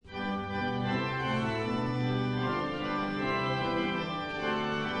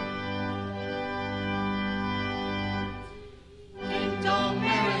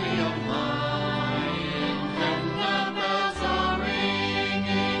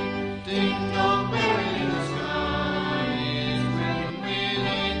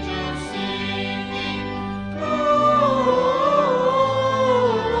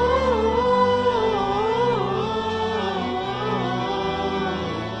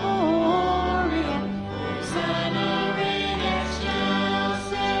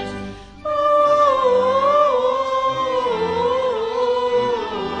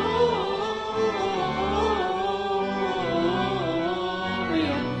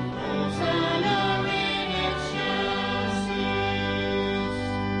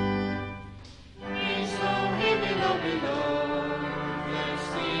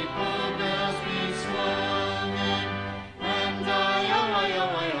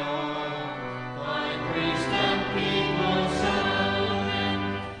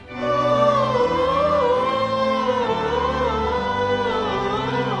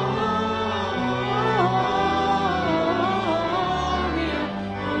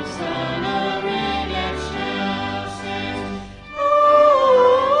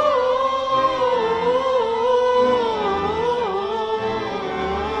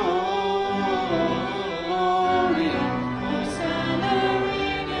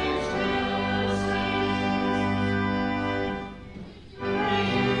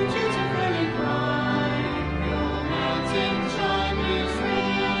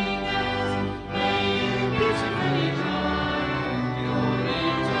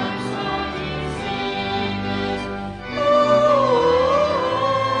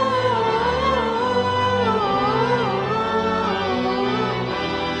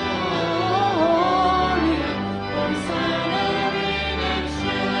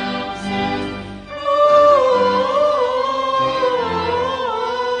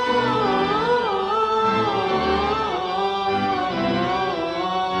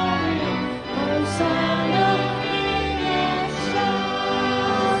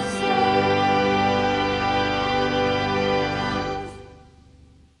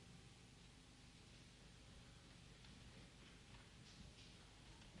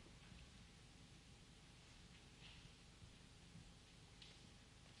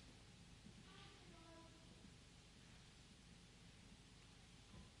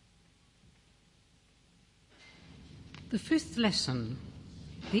The fifth lesson,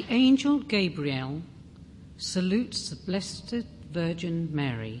 the angel Gabriel salutes the Blessed Virgin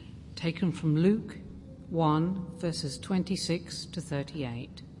Mary, taken from Luke 1, verses 26 to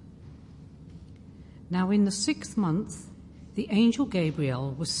 38. Now in the 6th month, the angel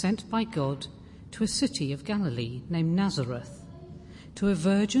Gabriel was sent by God to a city of Galilee named Nazareth, to a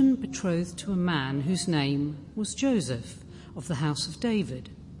virgin betrothed to a man whose name was Joseph, of the house of David.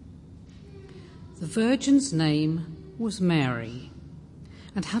 The virgin's name was Mary,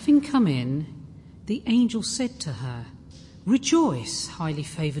 and having come in, the angel said to her, "Rejoice, highly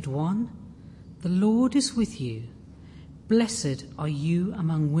favoured one, the Lord is with you. Blessed are you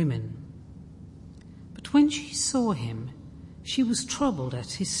among women." But when she saw him, she was troubled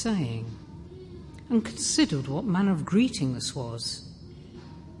at his saying, and considered what manner of greeting this was.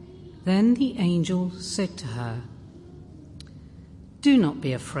 Then the angel said to her, "Do not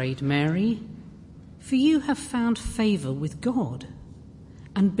be afraid, Mary, for you have found favour with God.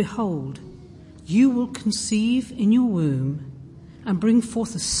 And behold, you will conceive in your womb and bring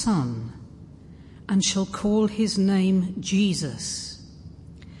forth a son, and shall call his name Jesus.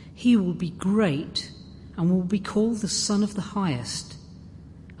 He will be great and will be called the Son of the Highest,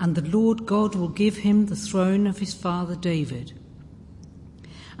 and the Lord God will give him the throne of his father David.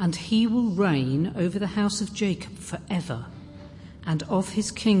 And he will reign over the house of Jacob forever, and of his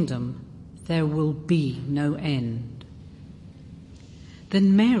kingdom there will be no end."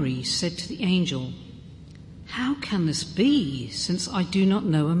 Then Mary said to the angel, "How can this be, since I do not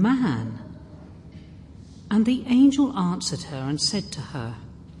know a man?" And the angel answered her and said to her,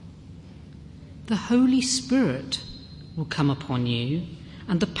 "The Holy Spirit will come upon you,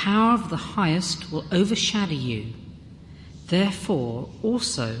 and the power of the Highest will overshadow you. Therefore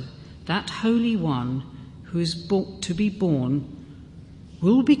also that Holy One who is to be born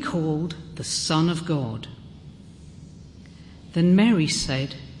will be called the Son of God." Then Mary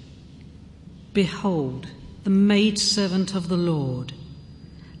said, "Behold, the maidservant of the Lord.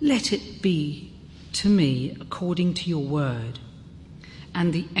 Let it be to me according to your word."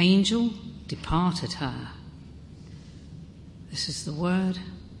 And the angel departed her. This is the word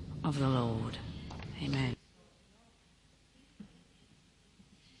of the Lord. Amen.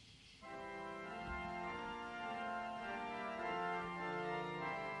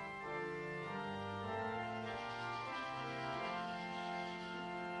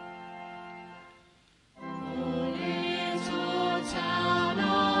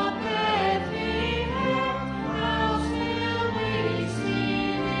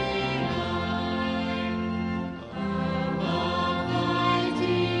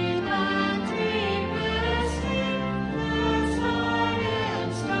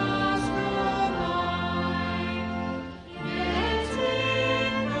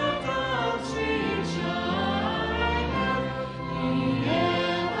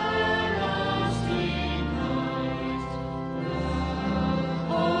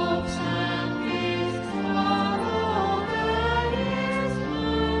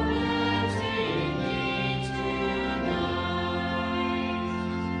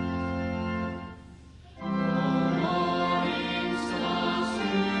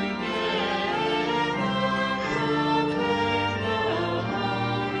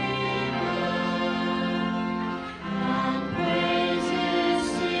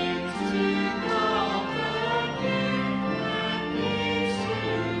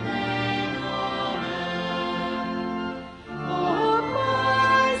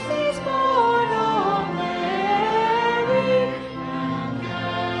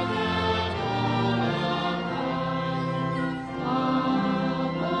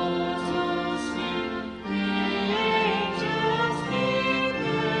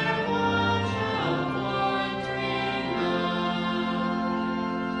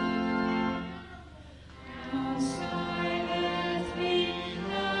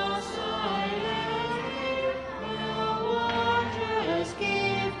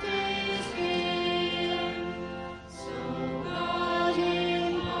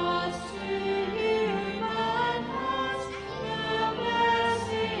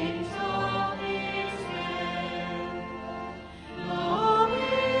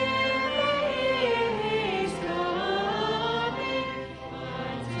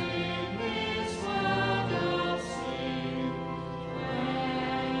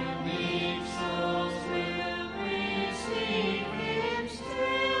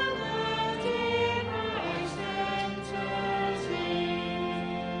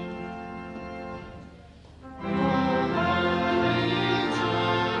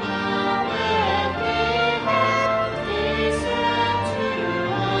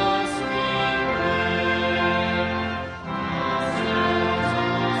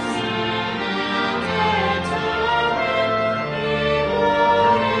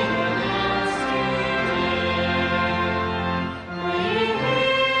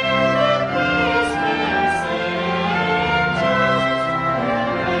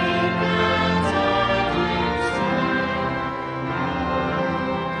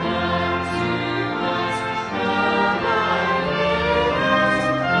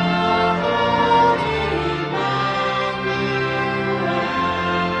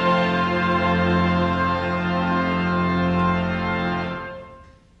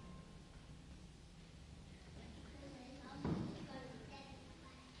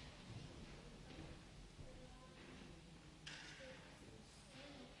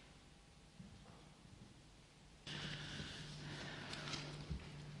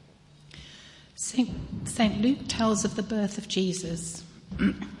 St. Luke tells of the birth of Jesus.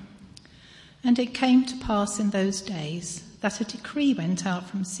 And it came to pass in those days that a decree went out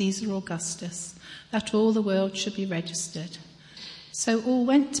from Caesar Augustus that all the world should be registered. So all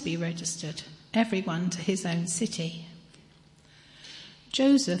went to be registered, everyone to his own city.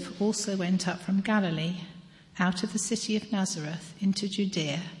 Joseph also went up from Galilee, out of the city of Nazareth, into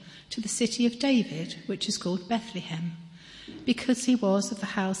Judea, to the city of David, which is called Bethlehem, because he was of the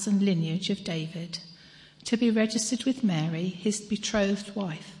house and lineage of David, to be registered with Mary, his betrothed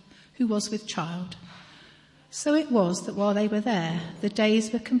wife, who was with child. So it was that while they were there, the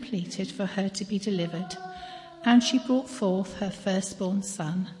days were completed for her to be delivered, and she brought forth her firstborn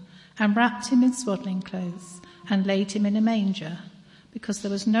son, and wrapped him in swaddling clothes, and laid him in a manger, because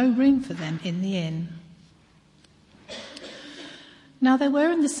there was no room for them in the inn. Now there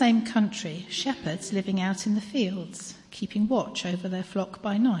were in the same country shepherds living out in the fields, keeping watch over their flock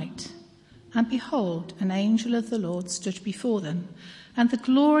by night. And behold, an angel of the Lord stood before them, and the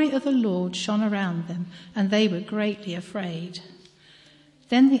glory of the Lord shone around them, and they were greatly afraid.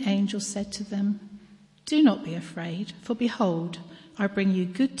 Then the angel said to them, "Do not be afraid, for behold, I bring you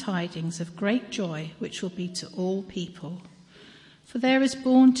good tidings of great joy, which will be to all people. For there is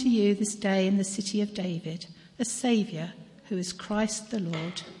born to you this day in the city of David a Saviour, who is Christ the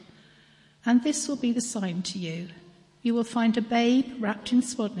Lord. And this will be the sign to you. You will find a babe wrapped in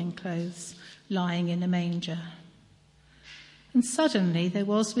swaddling clothes, lying in a manger." And suddenly there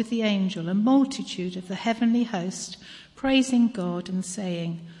was with the angel a multitude of the heavenly host, praising God and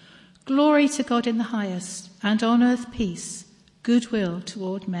saying, "Glory to God in the highest, and on earth peace, goodwill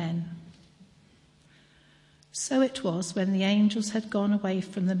toward men." So it was, when the angels had gone away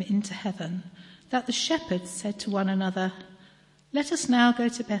from them into heaven, that the shepherds said to one another, "Let us now go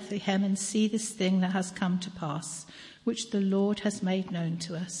to Bethlehem and see this thing that has come to pass, which the Lord has made known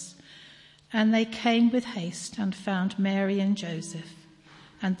to us." And they came with haste and found Mary and Joseph,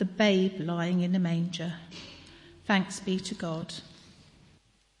 and the babe lying in a manger. Thanks be to God.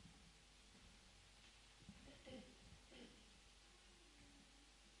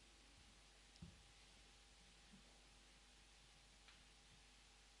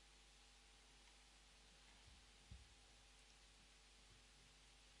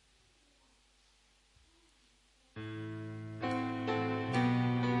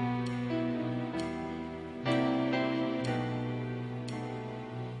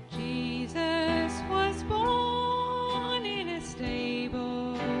 Jesus was born in a stable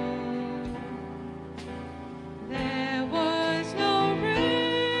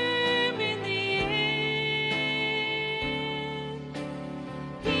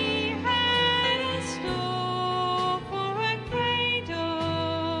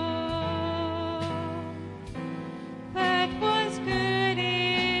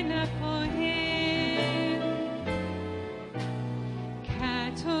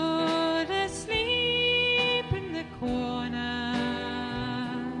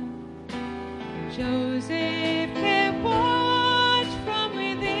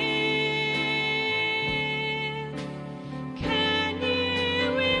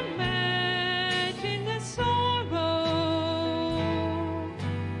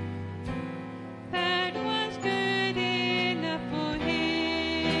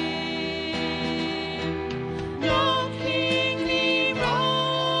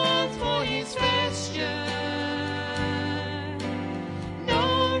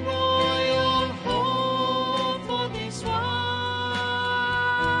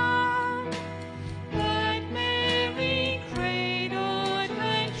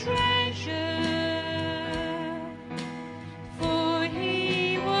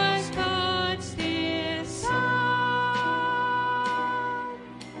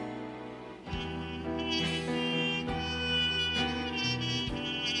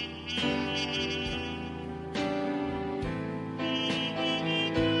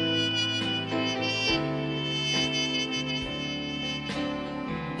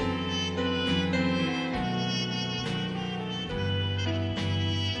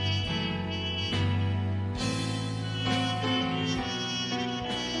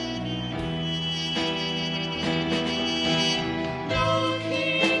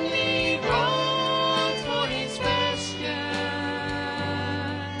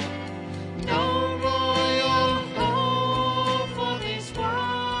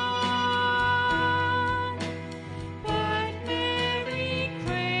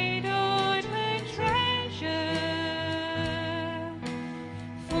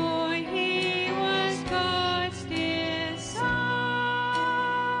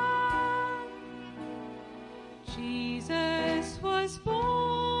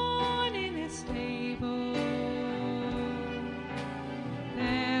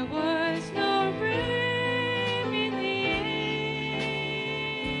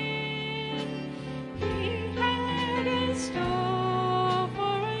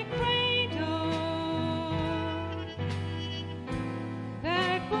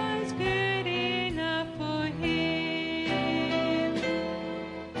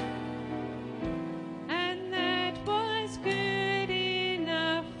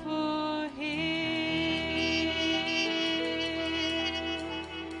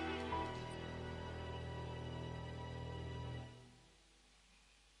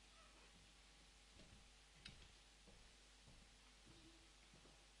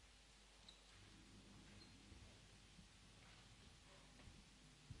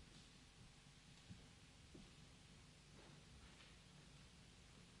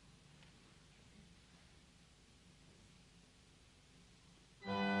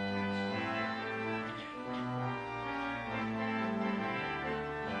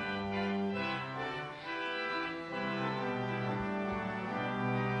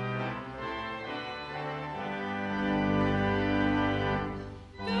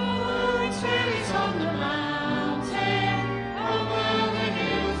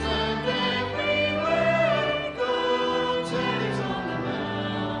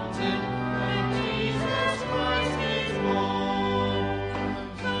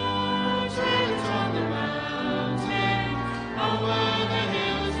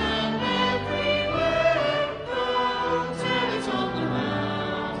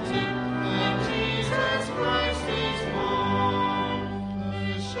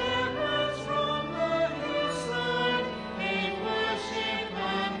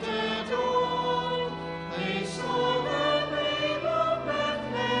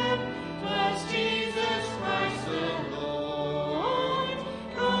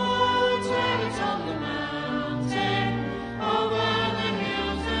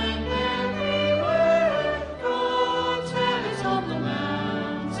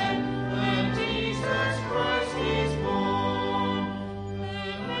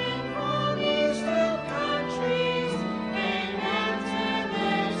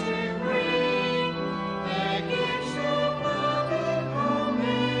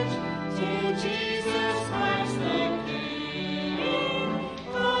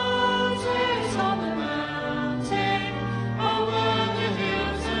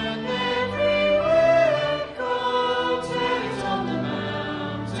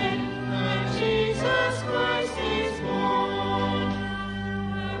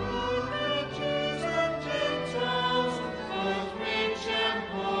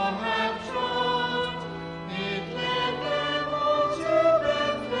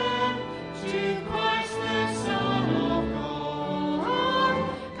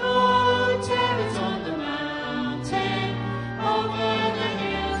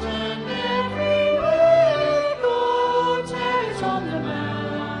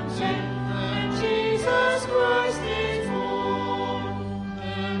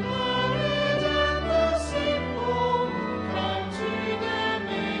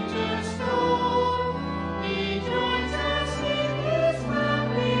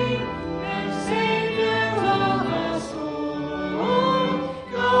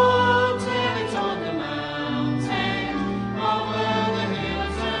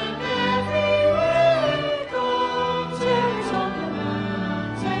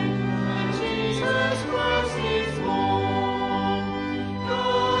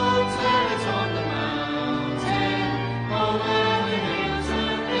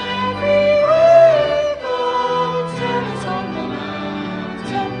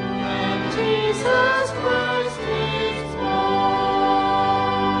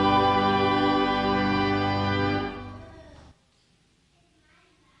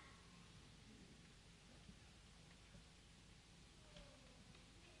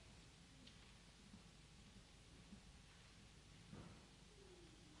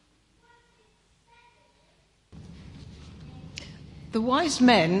The wise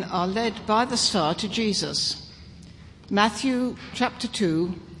men are led by the star to Jesus. Matthew chapter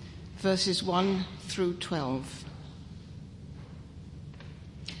 2, verses 1 through 12.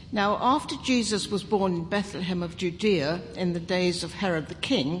 Now, after Jesus was born in Bethlehem of Judea in the days of Herod the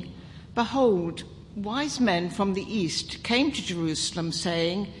king, behold, wise men from the east came to Jerusalem,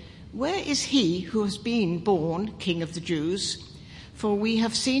 saying, "Where is he who has been born King of the Jews? For we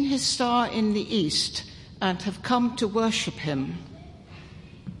have seen his star in the east and have come to worship him."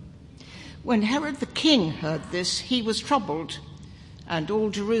 When Herod the king heard this, he was troubled, and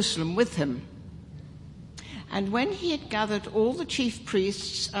all Jerusalem with him. And when he had gathered all the chief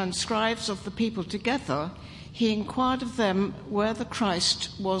priests and scribes of the people together, he inquired of them where the Christ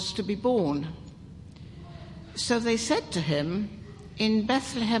was to be born. So they said to him, "In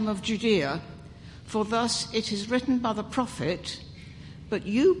Bethlehem of Judea, for thus it is written by the prophet, 'But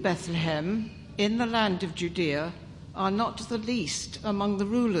you, Bethlehem, in the land of Judea, are not the least among the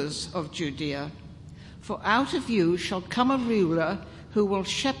rulers of Judea. For out of you shall come a ruler who will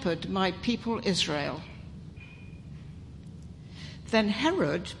shepherd my people Israel.'" Then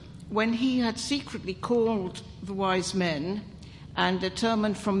Herod, when he had secretly called the wise men and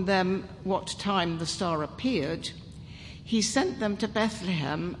determined from them what time the star appeared, he sent them to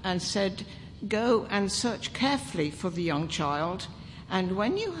Bethlehem and said, "Go and search carefully for the young child, and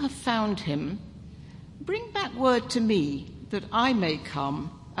when you have found him, bring back word to me that I may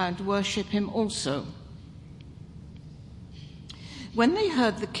come and worship him also." When they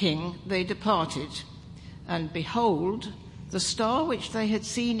heard the king, they departed, and behold, the star which they had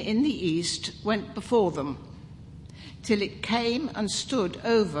seen in the east went before them, till it came and stood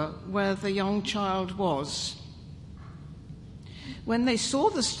over where the young child was. When they saw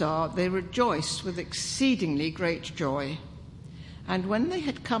the star, they rejoiced with exceedingly great joy. And when they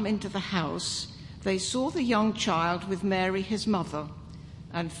had come into the house, they saw the young child with Mary his mother,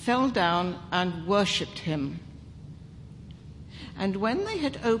 and fell down and worshipped him. And when they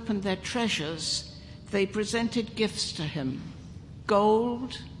had opened their treasures, they presented gifts to him,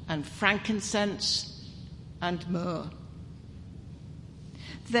 gold and frankincense and myrrh.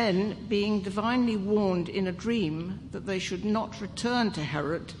 Then, being divinely warned in a dream that they should not return to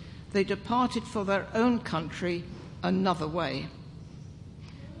Herod, they departed for their own country another way.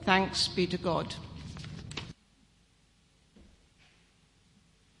 Thanks be to God.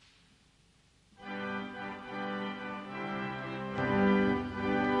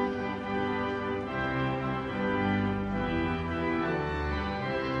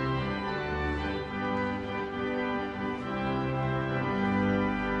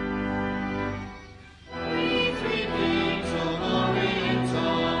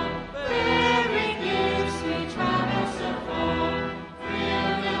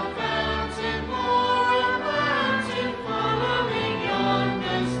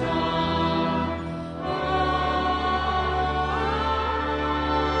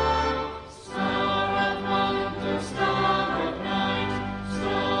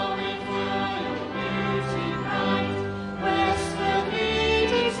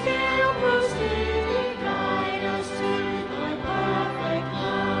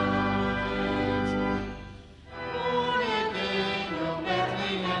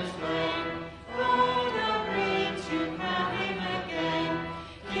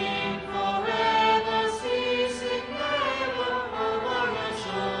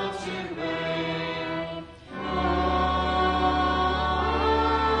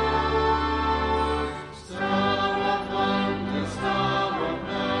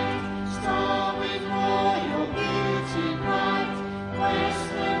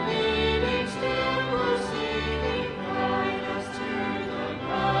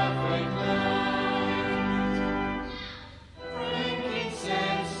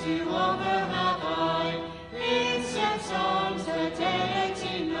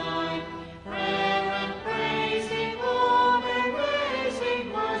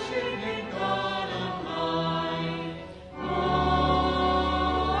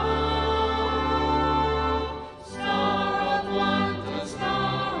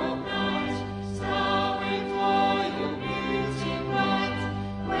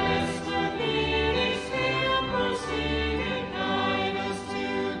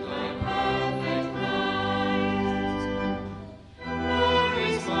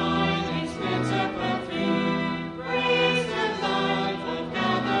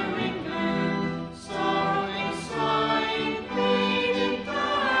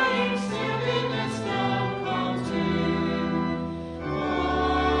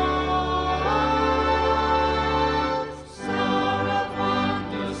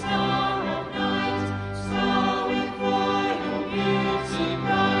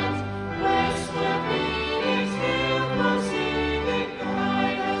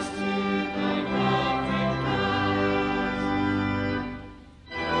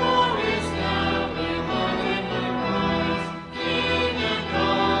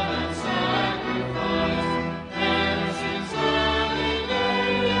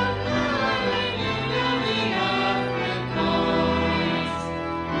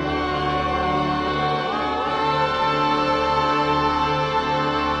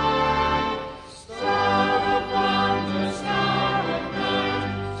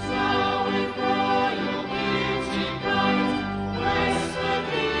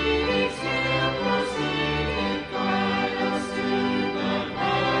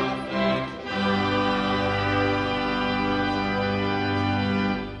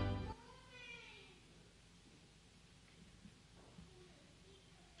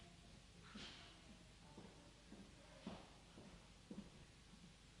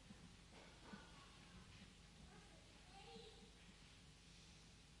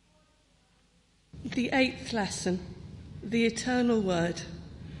 The eighth lesson, the eternal word,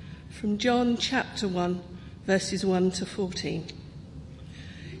 from John chapter 1, verses 1 to 14.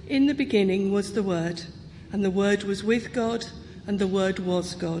 In the beginning was the Word, and the Word was with God, and the Word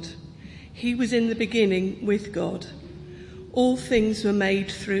was God. He was in the beginning with God. All things were made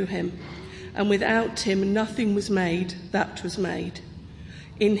through him, and without him nothing was made that was made.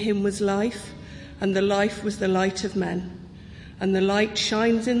 In him was life, and the life was the light of men. And the light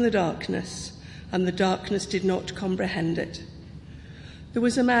shines in the darkness, and the darkness did not comprehend it. There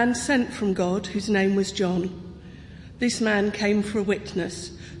was a man sent from God whose name was John. This man came for a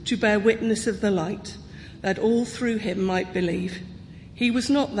witness, to bear witness of the light, that all through him might believe. He was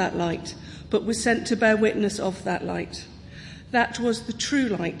not that light, but was sent to bear witness of that light. That was the true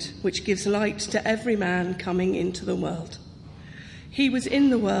light, which gives light to every man coming into the world. He was in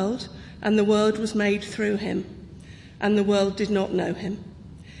the world, and the world was made through him, and the world did not know him.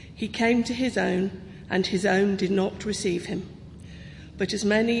 He came to his own, and his own did not receive him. But as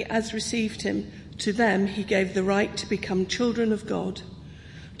many as received him, to them he gave the right to become children of God,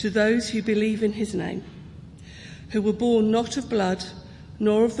 to those who believe in his name, who were born not of blood,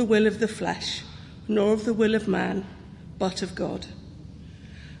 nor of the will of the flesh, nor of the will of man, but of God.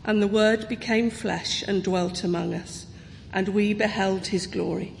 And the Word became flesh and dwelt among us, and we beheld his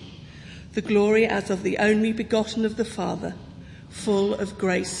glory, the glory as of the only begotten of the Father, full of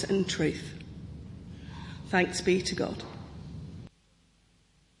grace and truth. Thanks be to God.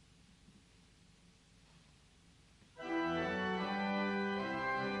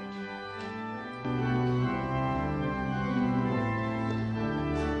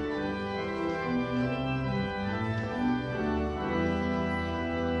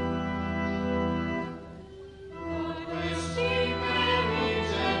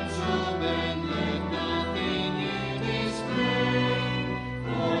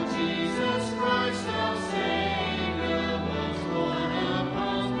 Jesus Christ our Savior.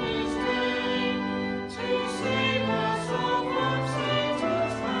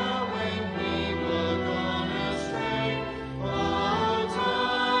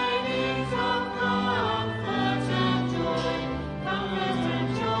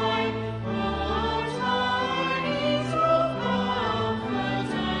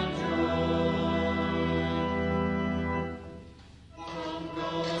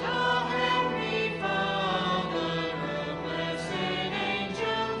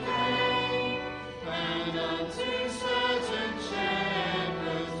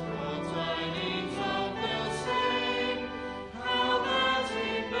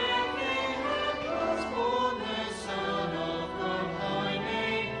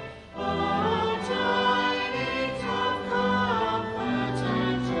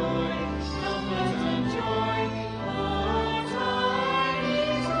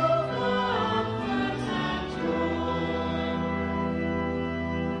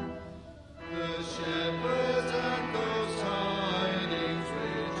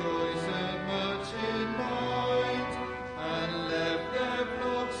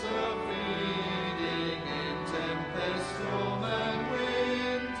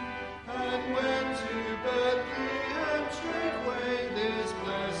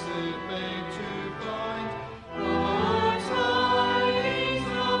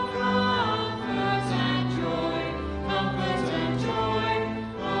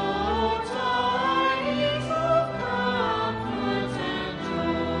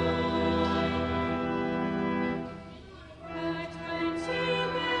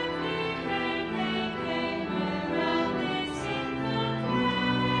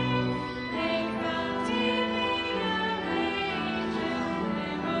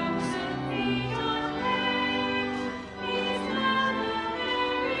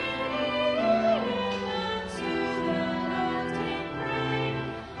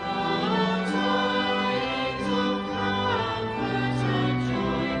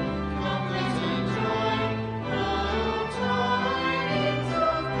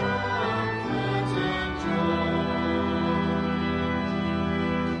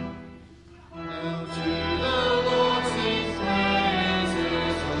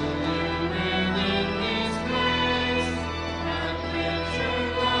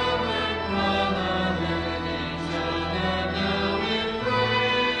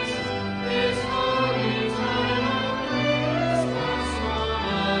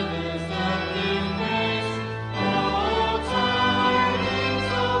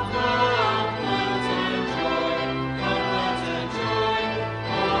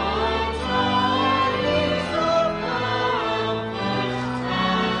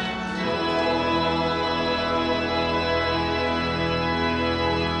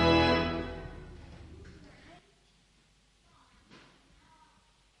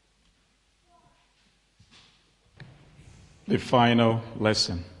 The final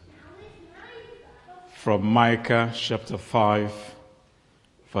lesson from Micah chapter 5,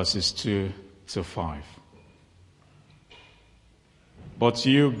 verses 2 to 5. But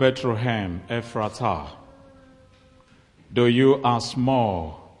you, Bethlehem Ephratah, though you are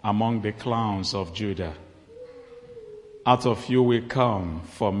small among the clans of Judah, out of you will come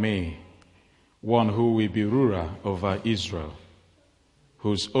for me one who will be ruler over Israel,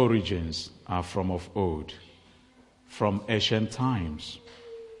 whose origins are from of old, from ancient times.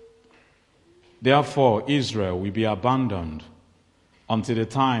 Therefore Israel will be abandoned until the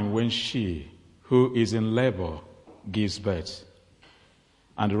time when she who is in labor gives birth,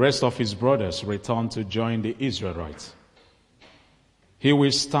 and the rest of his brothers return to join the Israelites. He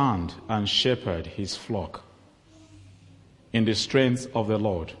will stand and shepherd his flock in the strength of the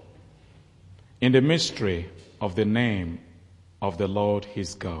Lord, in the mystery of the name of the Lord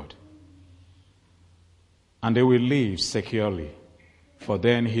his God. And they will live securely, for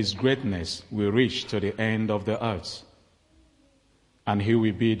then his greatness will reach to the end of the earth, and he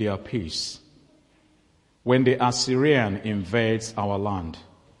will be their peace. When the Assyrian invades our land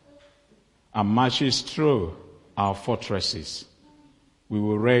and marches through our fortresses, we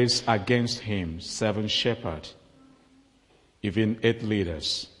will raise against him 7 shepherds, even 8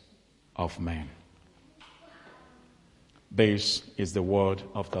 leaders of men. This is the word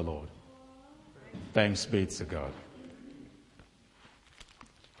of the Lord. Thanks be to God.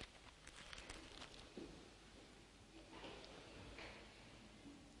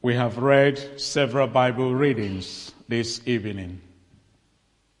 We have read several Bible readings this evening,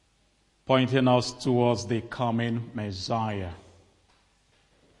 pointing us towards the coming Messiah.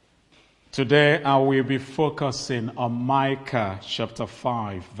 Today I will be focusing on Micah chapter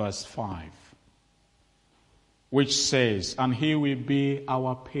 5, verse 5, which says, "And he will be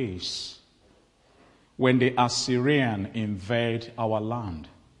our peace when the Assyrian invade our land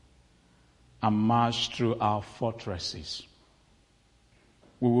and march through our fortresses.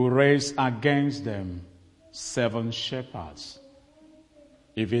 We will raise against them 7 shepherds,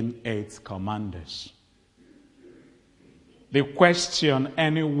 even 8 commanders." The question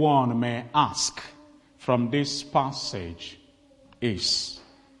anyone may ask from this passage is,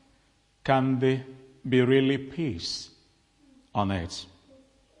 can there be really peace on earth?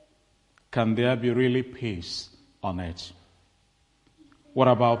 Can there be really peace on earth? What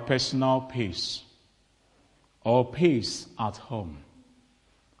about personal peace? Or peace at home?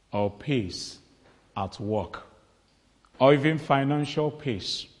 Or peace at work? Or even financial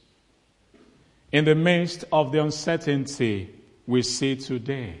peace? In the midst of the uncertainty we see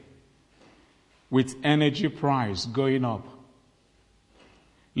today, with energy price going up,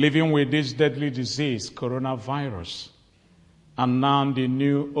 living with this deadly disease, coronavirus, and now the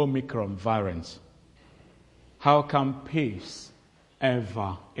new Omicron variant, how can peace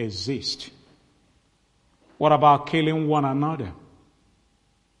ever exist? What about killing one another?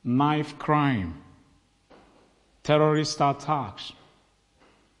 Knife crime, terrorist attacks,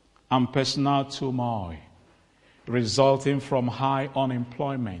 and personal turmoil resulting from high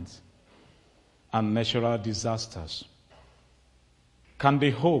unemployment and natural disasters? Can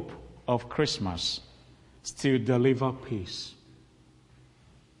the hope of Christmas still deliver peace?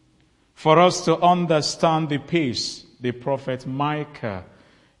 For us to understand the peace the prophet Micah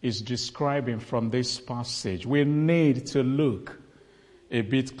is describing from this passage, we need to look a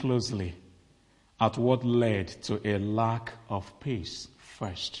bit closely at what led to a lack of peace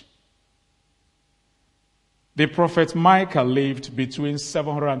first. The prophet Micah lived between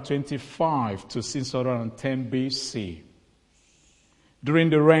 725 to 610 BC. During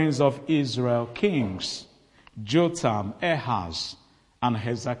the reigns of Israel kings, Jotham, Ahaz, and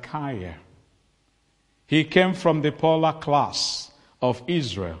Hezekiah. He came from the poorer class of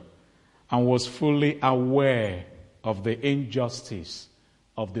Israel and was fully aware of the injustice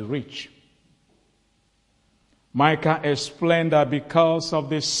of the rich. Micah explained that because of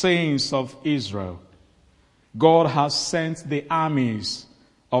the sins of Israel, God has sent the armies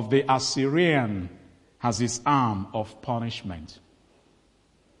of the Assyrian as his arm of punishment.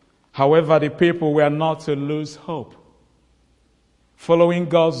 However, the people were not to lose hope. Following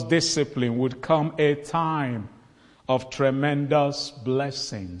God's discipline would come a time of tremendous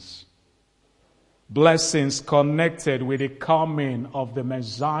blessings. Blessings connected with the coming of the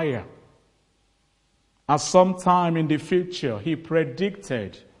Messiah. At some time in the future, he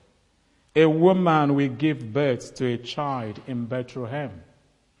predicted a woman will give birth to a child in Bethlehem.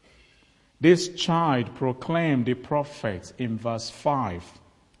 This child, proclaimed the prophet in verse 5,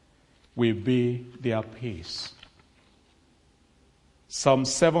 will be their peace. Some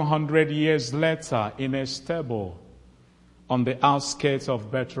 700 years later, in a stable on the outskirts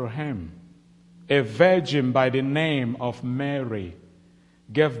of Bethlehem, a virgin by the name of Mary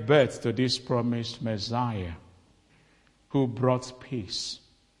gave birth to this promised Messiah who brought peace.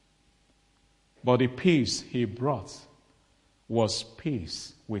 But the peace he brought was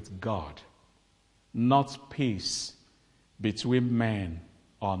peace with God, not peace between men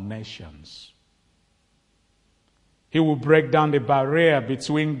or nations. He will break down the barrier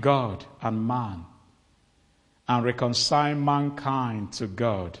between God and man and reconcile mankind to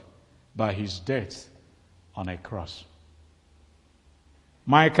God by his death on a cross.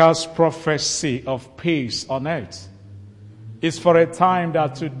 Micah's prophecy of peace on earth is for a time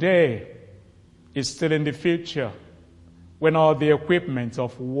that today is still in the future, when all the equipment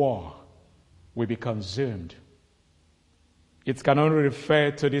of war will be consumed. It can only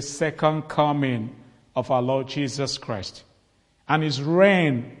refer to the second coming of our Lord Jesus Christ and his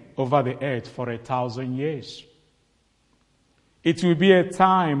reign over the earth for 1,000 years. It will be a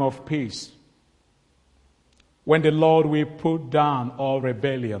time of peace when the Lord will put down all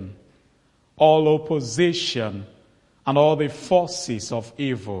rebellion, all opposition, and all the forces of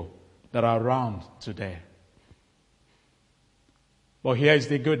evil that are around today. But here is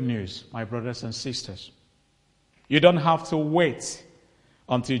the good news, my brothers and sisters. You don't have to wait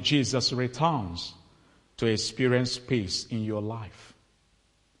until Jesus returns to experience peace in your life,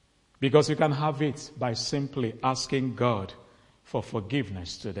 because you can have it by simply asking God for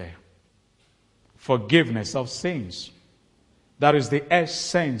forgiveness today. Forgiveness of sins. That is the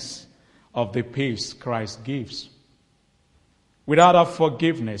essence of the peace Christ gives. Without our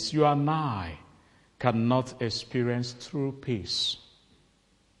forgiveness, you and I cannot experience true peace.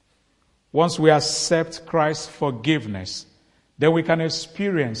 Once we accept Christ's forgiveness, then we can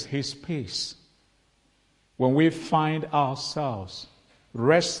experience his peace. When we find ourselves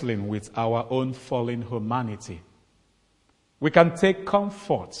wrestling with our own fallen humanity, we can take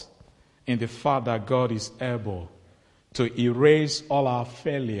comfort in the fact that God is able to erase all our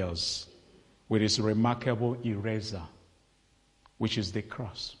failures with his remarkable eraser, which is the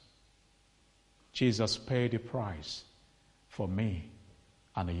cross. Jesus paid the price for me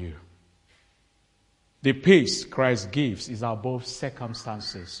and you. The peace Christ gives is above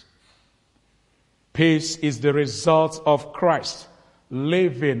circumstances. Peace is the result of Christ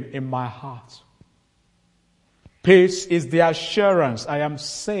living in my heart. Peace is the assurance I am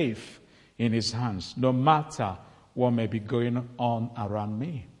safe in his hands, no matter what may be going on around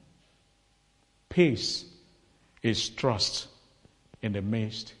me. Peace is trust in the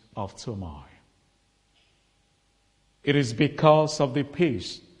midst of turmoil. It is because of the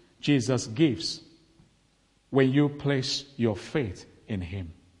peace Jesus gives when you place your faith in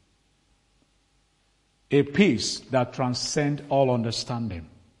him. A peace that transcends all understanding.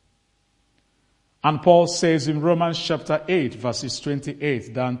 And Paul says in Romans chapter 8, verses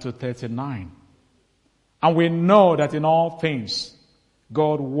 28 down to 39, and we know that in all things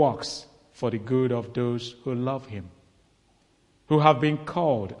God works for the good of those who love him, who have been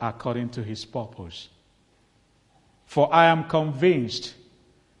called according to his purpose. For I am convinced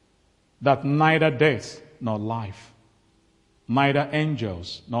that neither death nor life, neither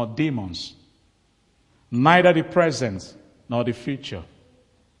angels nor demons, neither the present nor the future,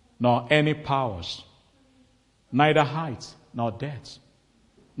 nor any powers, neither height nor depth,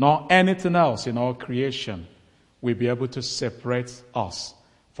 nor anything else in all creation will be able to separate us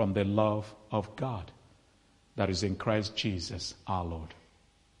from the love of God that is in Christ Jesus our Lord.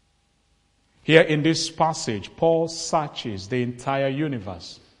 Here in this passage, Paul searches the entire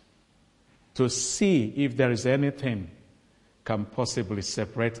universe to see if there is anything can possibly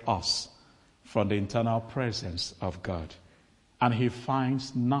separate us from the eternal presence of God. And he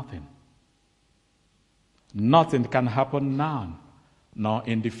finds nothing. Nothing can happen now, nor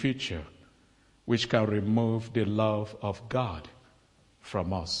in the future, which can remove the love of God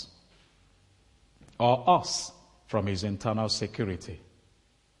from us, or us from his eternal security.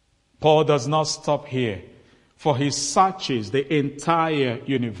 Paul does not stop here, for he searches the entire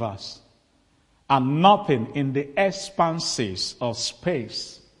universe, and nothing in the expanses of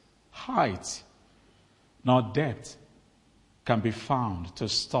space, height, nor depth can be found to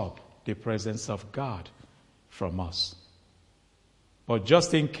stop the presence of God from us. But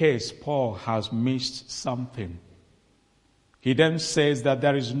just in case Paul has missed something, he then says that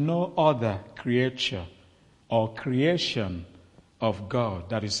there is no other creature or creation of God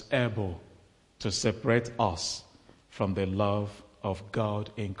that is able to separate us from the love of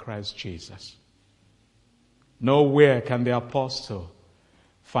God in Christ Jesus. Nowhere can the apostle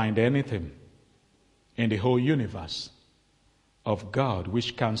find anything in the whole universe of God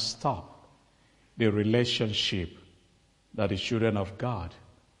which can stop the relationship that the children of God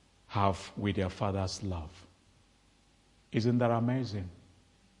have with their Father's love. Isn't that amazing?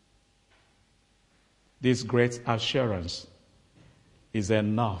 This great assurance is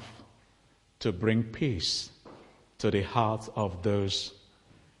enough to bring peace to the hearts of those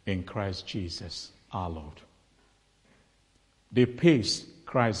in Christ Jesus, our Lord. The peace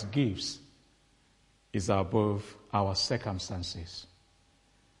Christ gives is above our circumstances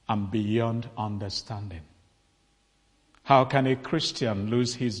and beyond understanding. How can a Christian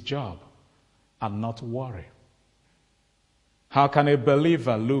lose his job and not worry? How can a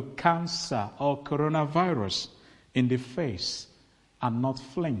believer look cancer or coronavirus in the face and not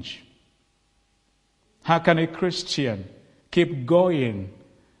flinch? How can a Christian keep going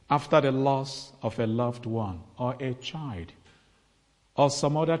after the loss of a loved one or a child or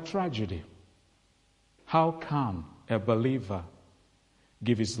some other tragedy? How can a believer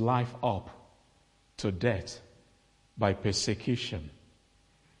give his life up to death by persecution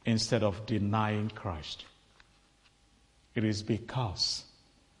instead of denying Christ? It is because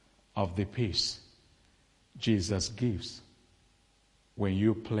of the peace Jesus gives when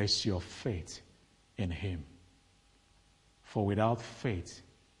you place your faith in Him. For without faith,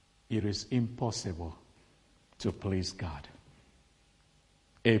 it is impossible to please God.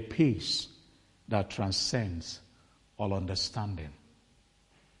 A peace that transcends all understanding.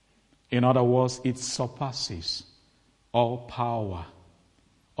 In other words, it surpasses all power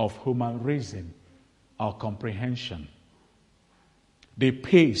of human reason or comprehension. The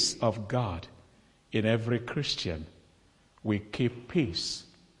peace of God in every Christian will keep peace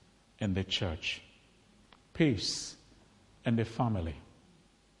in the church, peace in the family,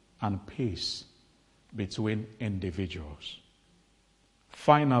 and peace between individuals.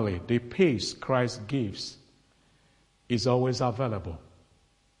 Finally, the peace Christ gives is always available.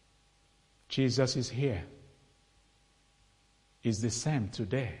 Jesus is here. He's the same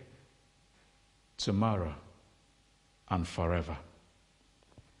today, tomorrow, and forever.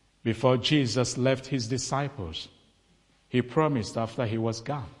 Before Jesus left his disciples, he promised after he was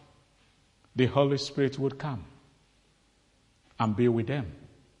gone, the Holy Spirit would come and be with them,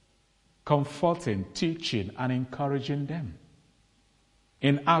 comforting, teaching, and encouraging them.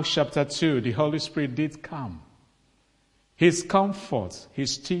 In Acts chapter 2, the Holy Spirit did come. His comfort,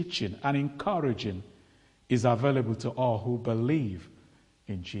 his teaching, and encouraging is available to all who believe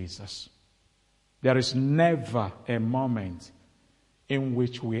in Jesus. There is never a moment in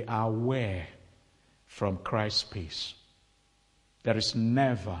which we are away from Christ's peace. There is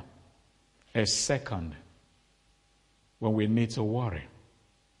never a second when we need to worry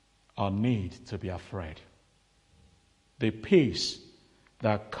or need to be afraid. The peace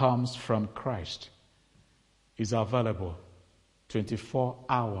that comes from Christ is available 24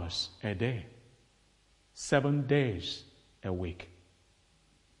 hours a day, 7 days a week.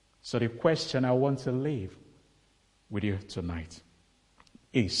 So the question I want to leave with you tonight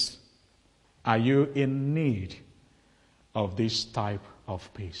is, are you in need of this type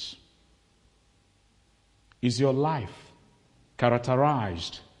of peace? Is your life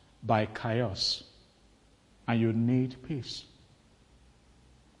characterized by chaos and you need peace?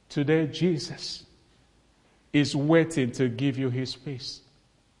 Today, Jesus is waiting to give you his peace.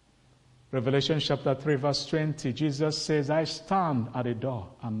 Revelation chapter 3 verse 20, Jesus says, I stand at the door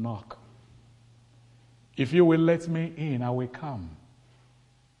and knock. If you will let me in, I will come.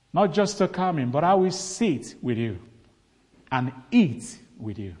 Not just to come in, but I will sit with you and eat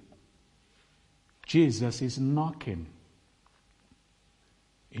with you. Jesus is knocking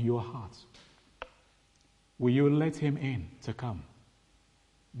in your heart. Will you let him in to come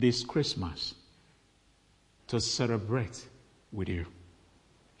this Christmas to celebrate with you?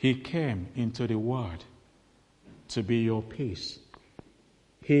 He came into the world to be your peace.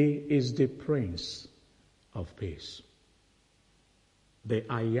 He is the Prince of Peace. The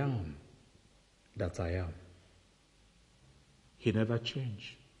I am that I am. He never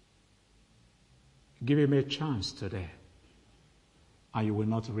changed. Give him a chance today, and you will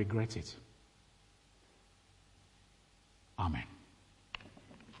not regret it. Amen.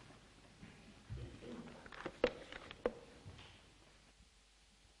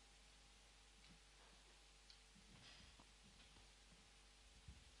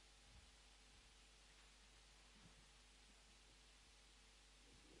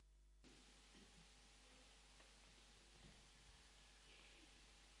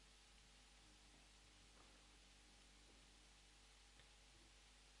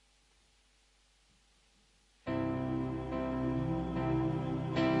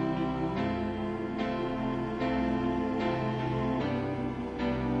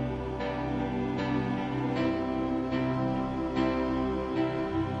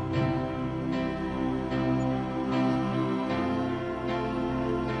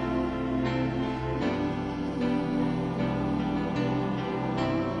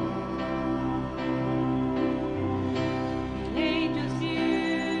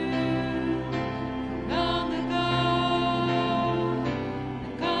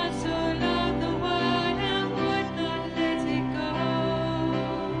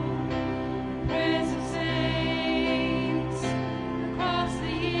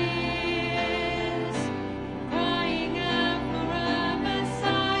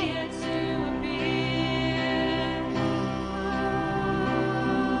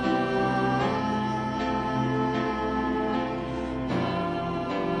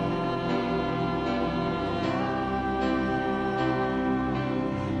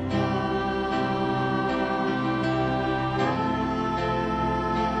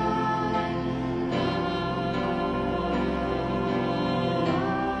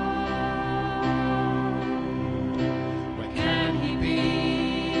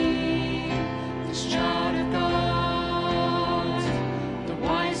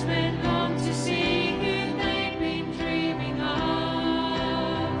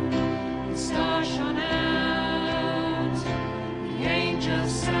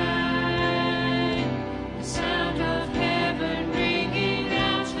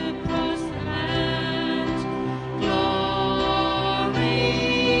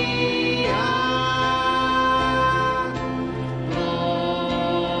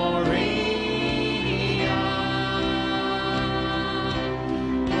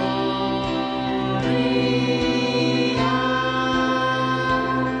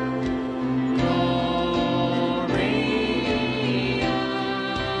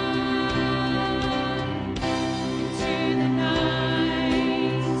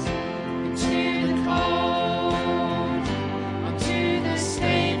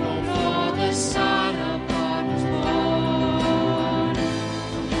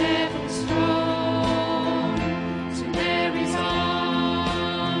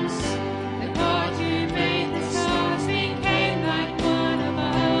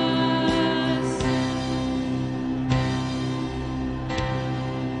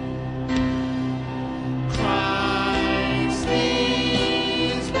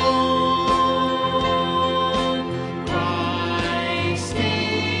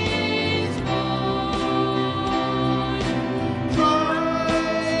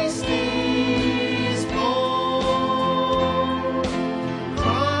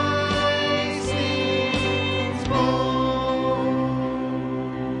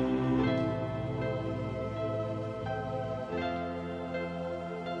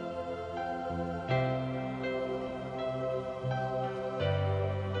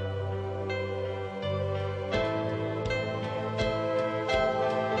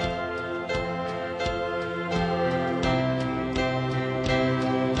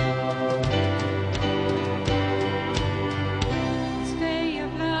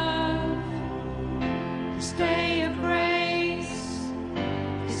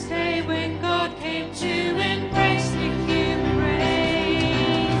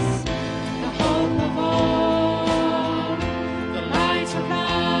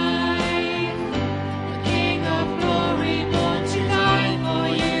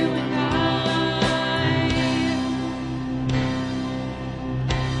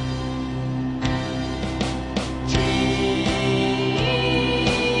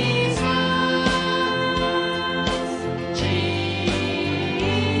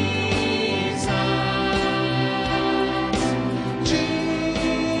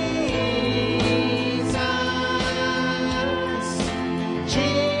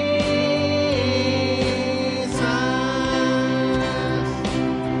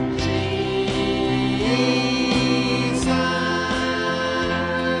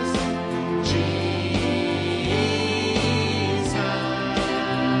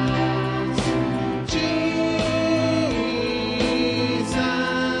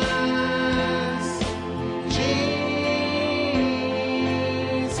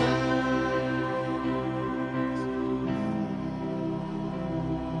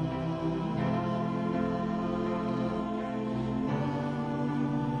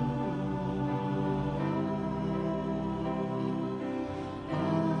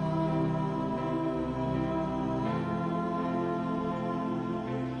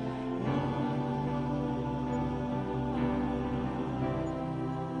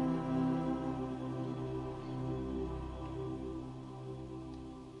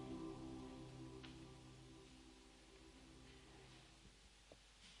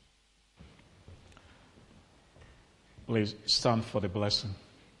 Please stand for the blessing.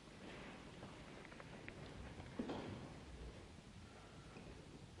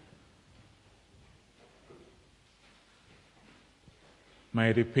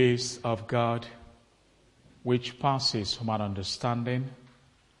 May the peace of God, which passes human understanding,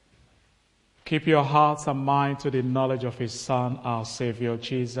 keep your hearts and minds to the knowledge of His Son, our Savior,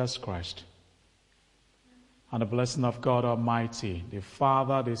 Jesus Christ. And the blessing of God Almighty, the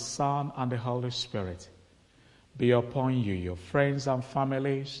Father, the Son, and the Holy Spirit be upon you, your friends and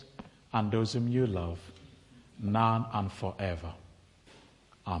families, and those whom you love, now and forever.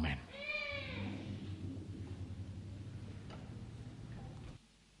 Amen.